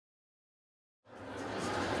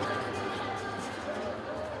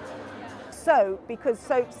soap, because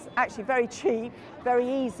soap's actually very cheap, very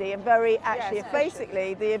easy, and very actually efficient.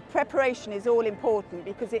 Basically, the preparation is all important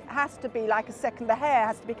because it has to be like a second, the hair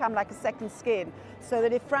has to become like a second skin, so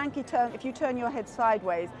that if you turn your head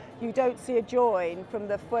sideways, you don't see a join from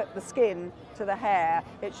the skin to the hair.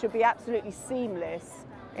 It should be absolutely seamless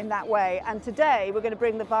in that way. And today we're going to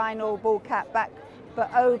bring the vinyl ball cap back but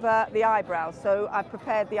over the eyebrows. So I've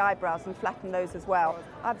prepared the eyebrows and flattened those as well.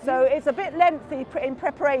 So it's a bit lengthy in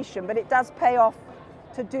preparation, but it does pay off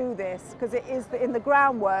to do this because it is in the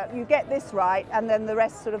groundwork. You get this right and then the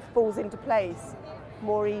rest sort of falls into place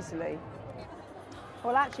more easily.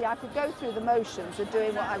 Well, actually, I could go through the motions of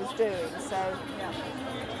doing what I was doing. So, yeah.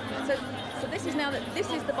 So this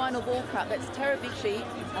is the vinyl ball cap that's terribly cheap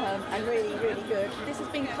and really, really good. This has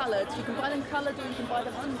been coloured. So you can buy them coloured or you can buy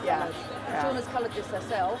them uncoloured. Yeah. Shaunna's coloured this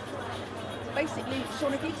herself. Basically,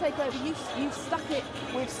 Shaunna, if you take over, you've stuck it.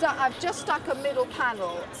 I've just stuck a middle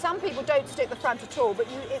panel. Some people don't stick the front at all, but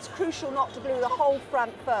it's crucial not to glue the whole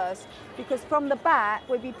front first, because from the back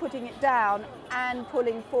we'll be putting it down and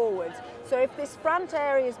pulling forwards. So if this front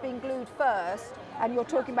area is being glued first, and you're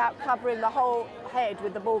talking about covering the whole head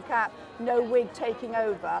with the ball cap, no wig taking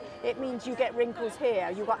over, it means you get wrinkles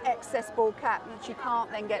here. You've got excess ball cap which you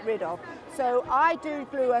can't then get rid of. So I do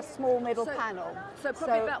glue a small middle panel. So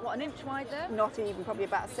probably about what, an inch wide there? Not even, probably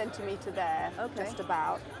about a centimetre there, okay. Just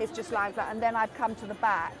about. It's just like that, and then I've come to the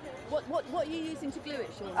back. What are you using to glue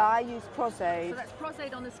it, Shaunna? I use Prosaide. So that's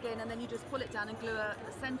Prosaide on the skin, and then you just pull it down and glue a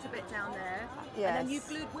centre bit down there. Yes. And then you've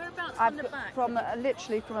glued whereabouts from the back?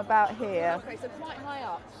 Literally from about here. Okay, so quite high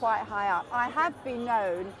up. Quite high up. I have been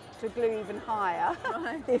known to glue even higher,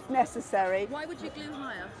 right. If necessary. Why would you glue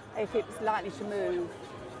higher? If it was likely to move.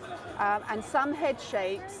 And some head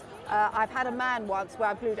shapes, I've had a man once where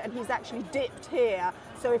I've glued, and he's actually dipped here.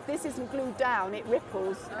 So if this isn't glued down, it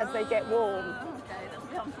ripples as they get warm. Okay, that's a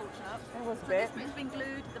bit unfortunate. It was a so bit. This bit's been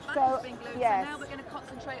glued, the back has been glued, yes. So now we're going to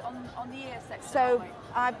concentrate on the ear section. So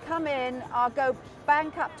I've come in, I'll go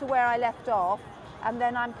bank up to where I left off, and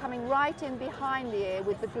then I'm coming right in behind the ear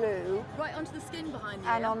with the glue. Right onto the skin behind the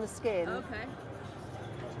ear? And on the skin. Okay.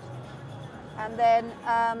 And then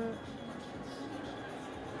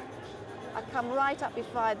I come right up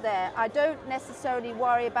beside there. I don't necessarily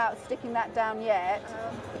worry about sticking that down yet.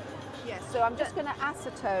 Yes, so I'm just going to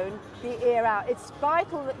acetone the ear out. It's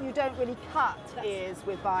vital that you don't really cut ears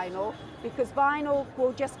with vinyl, because vinyl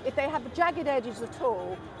will just, if they have jagged edges at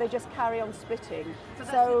all, they just carry on splitting.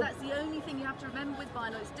 So that's the only thing you have to remember with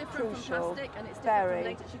vinyl. It's different from plastic and it's different from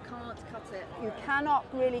latex. You can't cut it. You cannot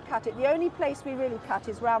really cut it. The only place we really cut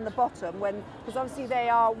is round the bottom, because obviously they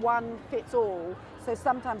are one fits all, so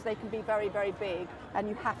sometimes they can be very, very big and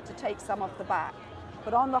you have to take some off the back.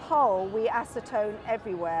 But on the whole, we acetone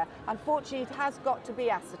everywhere. Unfortunately, it has got to be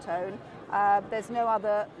acetone. There's no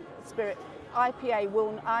other spirit.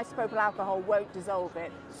 Isopropyl alcohol won't dissolve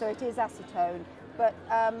it, so it is acetone. But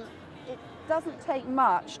it doesn't take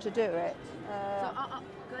much to do it.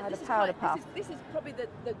 This is probably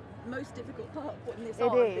the most difficult part of putting this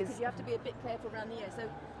on. It is. Because you have to be a bit careful around the ear.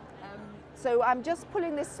 So I'm just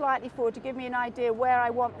pulling this slightly forward to give me an idea where I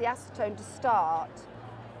want the acetone to start.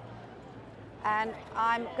 And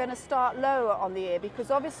I'm going to start lower on the ear,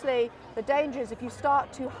 because obviously the danger is if you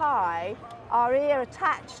start too high, our ear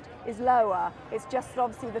attached is lower. It's just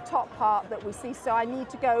obviously the top part that we see, so I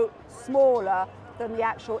need to go smaller than the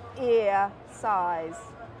actual ear size.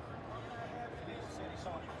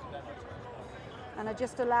 And I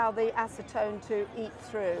just allow the acetone to eat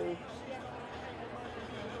through.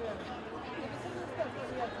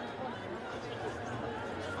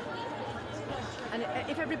 And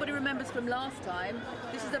if everybody remembers from last time,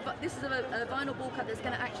 this is a vinyl ball cap that's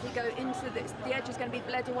going to actually go into this. The edge is going to be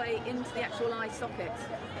bled away into the actual eye socket.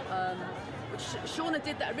 Which Shaunna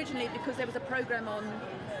did that originally because there was a program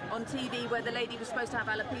on TV where the lady was supposed to have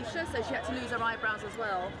alopecia, so she had to lose her eyebrows as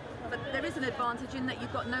well. But there is an advantage in that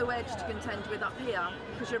you've got no edge to contend with up here,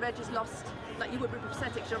 because your edge is lost, like you would with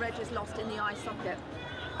prosthetics, your edge is lost in the eye socket.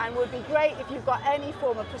 And would be great if you've got any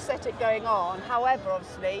form of prosthetic going on. However,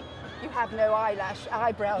 obviously, you have no eyebrows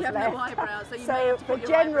left. You have no eyebrows, so you may have to put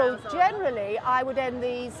your eyebrows on. Generally, I would end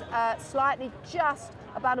these slightly just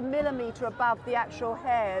about a millimetre above the actual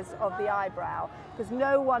hairs of the eyebrow, because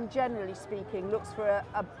no one, generally speaking, looks for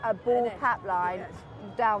a ball cap line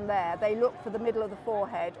down there. They look for the middle of the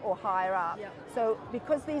forehead or higher up. Yep. So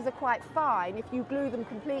because these are quite fine, if you glue them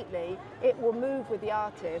completely, it will move with the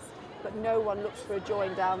artist, but no one looks for a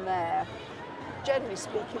join down there. generally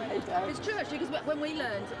speaking, they don't. It's true actually, because when we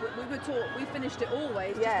learned, we were taught, we finished it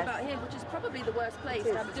always just about here, which is probably the worst place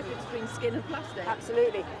to have a difference between skin and plastic.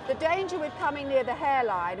 Absolutely. The danger with coming near the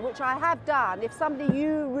hairline, which I have done, if somebody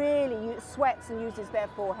really sweats and uses their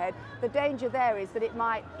forehead, the danger there is that it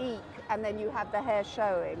might eke and then you have the hair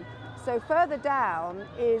showing. So further down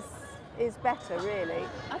is better, really.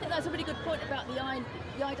 I think that's a really good point about the eye.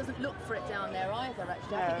 The eye doesn't look for it down there either,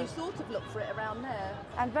 actually. No. I think you sort of look for it around there.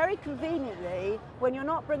 And very conveniently, when you're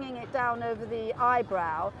not bringing it down over the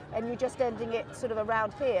eyebrow and you're just ending it sort of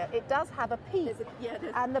around here, it does have a peak.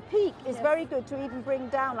 And the peak is very good to even bring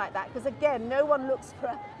down like that, because again, no one looks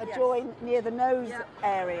for a join near the nose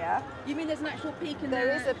area. You mean there's an actual peak in there?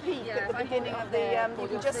 There is a peak at the beginning of the, you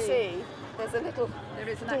can just see. There's a little There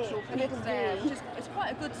is an actual peak there, which is, it's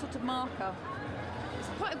quite a good sort of marker. It's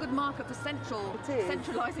quite a good marker for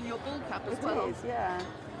centralising your ball cap as well. It is, yeah.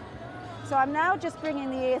 So I'm now just bringing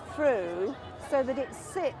the ear through so that it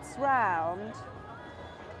sits round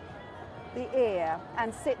the ear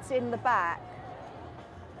and sits in the back.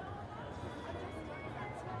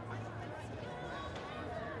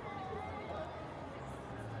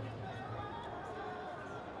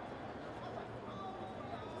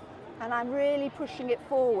 And I'm really pushing it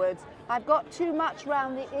forwards. I've got too much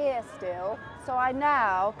round the ear still, so I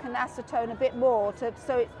now can acetone a bit more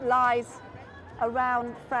so it lies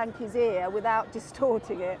around Frankie's ear without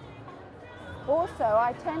distorting it. Also,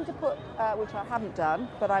 I tend to put, which I haven't done,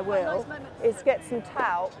 but I will, is get some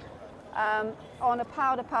talc on a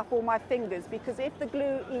powder puff or my fingers, because if the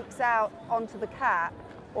glue ekes out onto the cap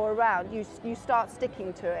or around, you start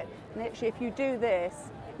sticking to it. And actually, if you do this,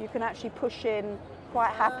 you can actually push in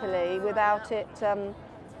quite happily without it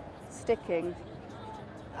sticking.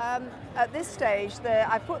 At this stage,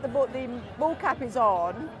 I put the ball cap is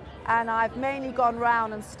on, and I've mainly gone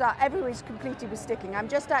round and everywhere's completed with sticking. I'm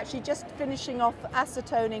just finishing off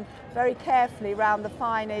acetoning very carefully around the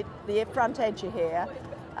front edge here,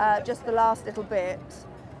 just the last little bit,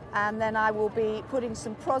 and then I will be putting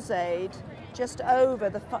some Prosaide just over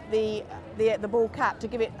the ball cap to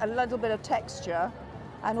give it a little bit of texture,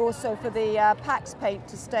 and also for the PAX paint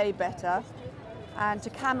to stay better and to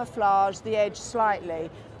camouflage the edge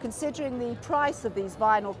slightly. Considering the price of these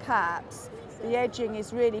vinyl caps, the edging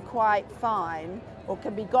is really quite fine, or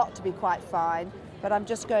can be got to be quite fine, but I'm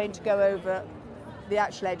just going to go over the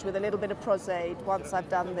actual edge with a little bit of Prosaide once I've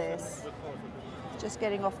done this. Just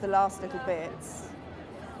getting off the last little bits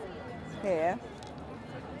here.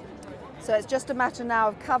 So it's just a matter now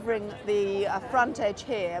of covering the front edge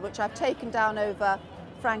here, which I've taken down over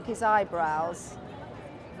Frankie's eyebrows.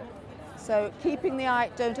 So keeping the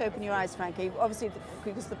eye, don't open your eyes, Frankie, obviously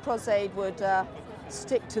because the Prosaide would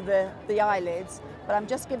stick to the eyelids, but I'm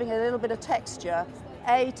just giving it a little bit of texture,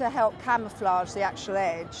 A, to help camouflage the actual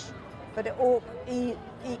edge, but it ought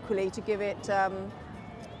equally to give it something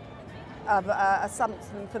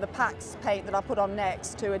for the PAX paint that I'll put on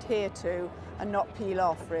next to adhere to and not peel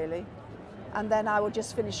off really. And then I will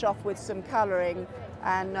just finish off with some colouring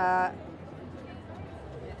and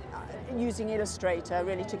using Illustrator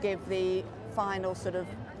really to give the final sort of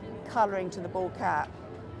colouring to the ball cap.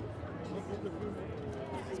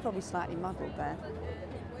 It's probably slightly muddled there.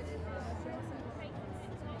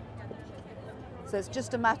 So it's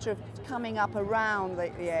just a matter of coming up around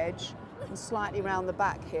the edge and slightly around the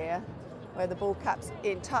back here, where the ball cap's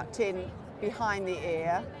tucked in behind the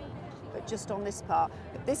ear, but just on this part.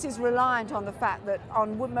 But this is reliant on the fact that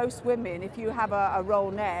on most women, if you have a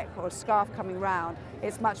roll neck or a scarf coming round,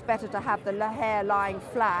 it's much better to have the hair lying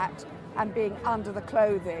flat and being under the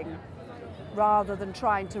clothing rather than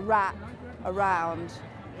trying to wrap around.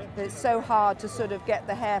 It's so hard to sort of get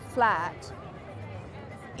the hair flat,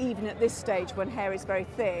 even at this stage when hair is very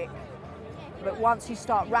thick. But once you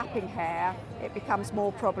start wrapping hair, it becomes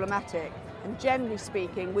more problematic. And generally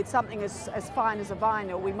speaking, with something as fine as a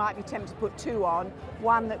vinyl, we might be tempted to put two on,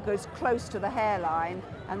 one that goes close to the hairline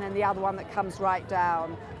and then the other one that comes right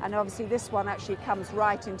down. And obviously this one actually comes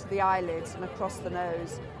right into the eyelids and across the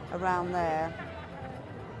nose, around there.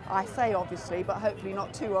 I say obviously, but hopefully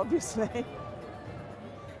not too obviously.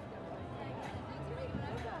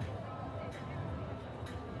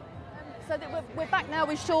 So we're back now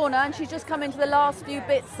with Shaunna, and she's just come into the last few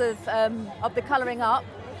bits of the colouring up.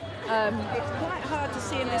 It's quite hard to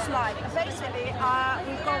see in this light. Basically,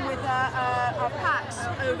 we've gone with packs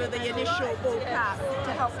over the initial ball cap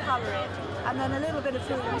to help colour it, and then a little bit of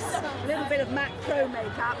fleece, a little bit of MAC Pro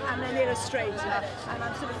makeup, and then illustrator. And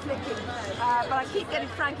I'm sort of flicking, but I keep getting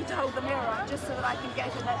Frankie to hold the mirror up just so that I can get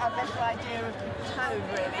a better idea of the tone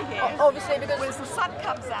really here. Obviously, because as the sun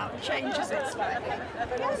comes out and changes it slightly,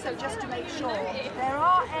 but also just to make sure there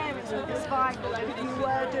are areas with this vinyl that if you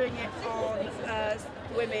were doing it on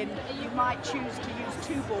women, you might choose to use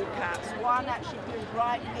 2 ball caps, one actually glued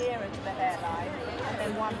right nearer to the hairline and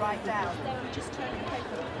then one right down. Just turn the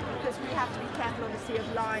paper, because we have to be careful obviously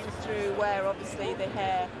of lines through where obviously the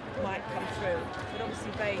hair might come through, but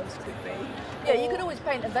obviously veins could be. Yeah, you could always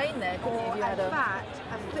paint a vein there, couldn't you? If you had in fact,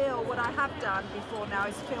 a fill, what I have done before now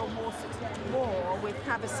is fill more with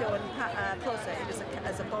Cavasil and Prosaide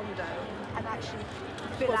as a bondo, and actually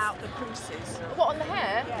fill out the creases. What, on the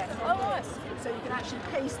hair? Yes. Oh, right. So you can actually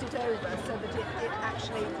paste it over so that it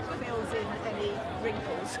actually fills in any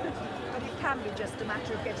wrinkles. But it can be just a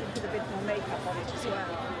matter of getting a bit more makeup on it as well.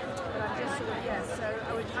 But I'm just sort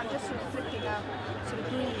of, I'm just sort of flicking a sort of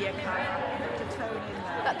greenier colour to tone in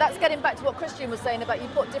there. That's getting back to what Christian was saying about you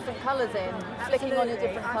put different colours in, flicking on your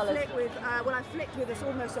different colours. I flicked with this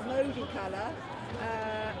almost a mauvey colour,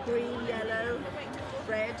 green, yellow,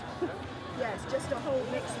 red. Yes, just a whole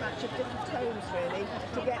mix match of different tones really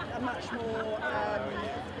to get a much more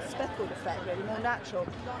speckled effect, really more natural.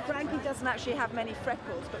 Frankie doesn't actually have many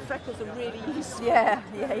freckles, but freckles are really useful. Yeah.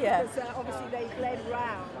 Because obviously they blend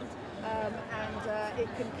round and it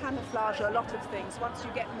can camouflage a lot of things. Once you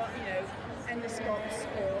get any spots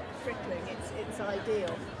or frickling, it's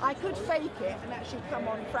ideal. I could fake it and actually come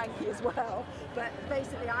on Frankie as well, but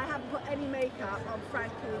basically I haven't put any makeup on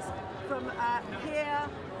Frankie's from here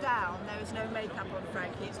down. There is no makeup on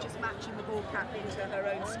Frankie, it's just matching the ball cap into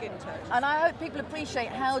her own skin tone. And I hope people appreciate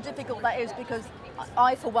how difficult that is, because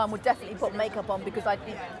I for one would definitely put makeup on because I'd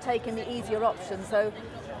be taking the easier option, so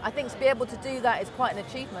I think to be able to do that is quite an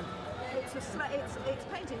achievement. It's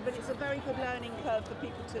painting, but it's a very good learning curve for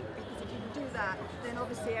people to, because if you do that, then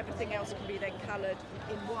obviously everything else can be then coloured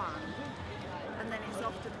in one, and then it's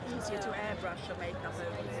often easier to airbrush your makeup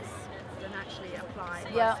over this than actually apply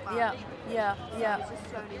it. Yeah. So just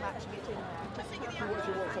slowly matching it in there.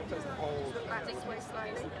 Just look back this way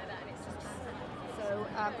slightly. So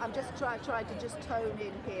I'm just trying to just tone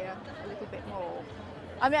in here a little bit more.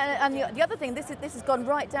 I mean, and the other thing, this has gone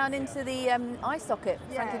right down into the eye socket.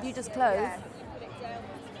 Frankie, if you just close. Yes.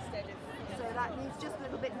 So that needs just a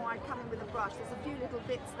little bit more. I'd come in with a brush. There's a few little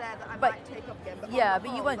bits there that I might take off again. But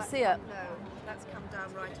you won't see it. No, that's come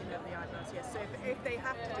down right in over the eyebrows. Yes. So if they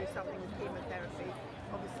have to do something with chemotherapy,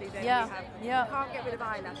 obviously then we have. You can't get rid of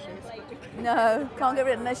eyelashes. But No, can't get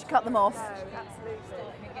rid of them unless you cut them off. No, absolutely. So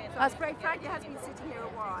that's great. Frankie has been sitting here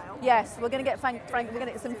a while. Yes, we're going to get Frank. We're going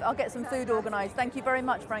to get some. I'll get some food organised. Thank you very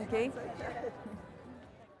much, Frankie.